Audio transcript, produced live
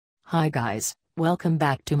Hi guys, welcome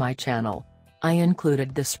back to my channel. I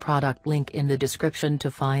included this product link in the description to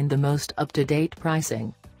find the most up-to-date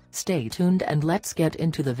pricing. Stay tuned and let's get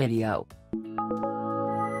into the video.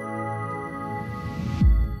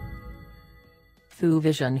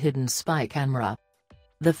 Fuvision Hidden Spy Camera.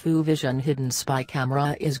 The Fuvision Hidden Spy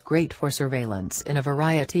Camera is great for surveillance in a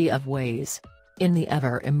variety of ways. In the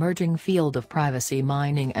ever-emerging field of privacy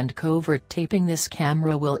mining and covert taping, this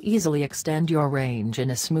camera will easily extend your range in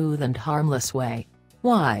a smooth and harmless way.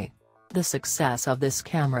 Why? The success of this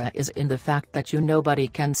camera is in the fact that nobody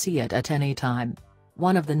can see it at any time.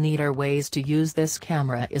 One of the neater ways to use this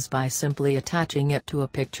camera is by simply attaching it to a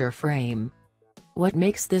picture frame. What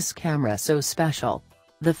makes this camera so special?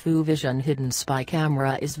 The Fuvision Hidden Spy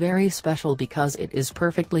Camera is very special because it is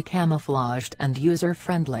perfectly camouflaged and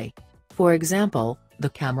user-friendly. For example, the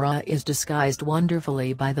camera is disguised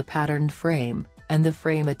wonderfully by the patterned frame, and the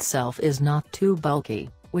frame itself is not too bulky,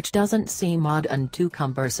 which doesn't seem odd and too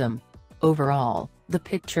cumbersome. Overall, the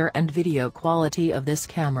picture and video quality of this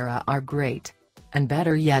camera are great. And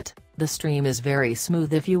better yet, the stream is very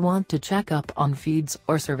smooth if you want to check up on feeds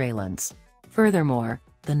or surveillance. Furthermore,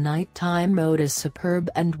 the nighttime mode is superb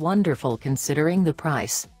and wonderful considering the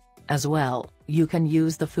price. As well, you can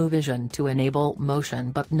use the Fuvision to enable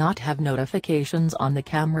motion but not have notifications on the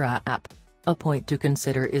camera app. A point to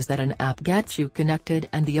consider is that an app gets you connected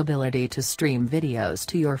and the ability to stream videos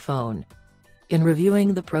to your phone. In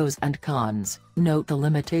reviewing the pros and cons, note the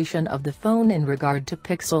limitation of the phone in regard to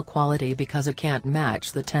pixel quality because it can't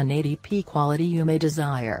match the 1080p quality you may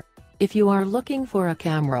desire. If you are looking for a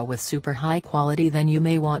camera with super high quality, then you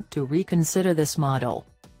may want to reconsider this model.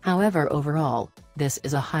 However, overall, this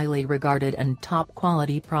is a highly regarded and top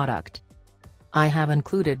quality product. I have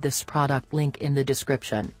included this product link in the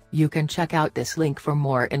description. You can check out this link for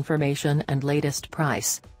more information and latest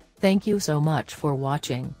price. Thank you so much for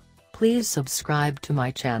watching. Please subscribe to my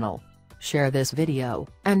channel, share this video,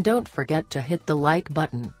 and don't forget to hit the like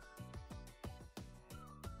button.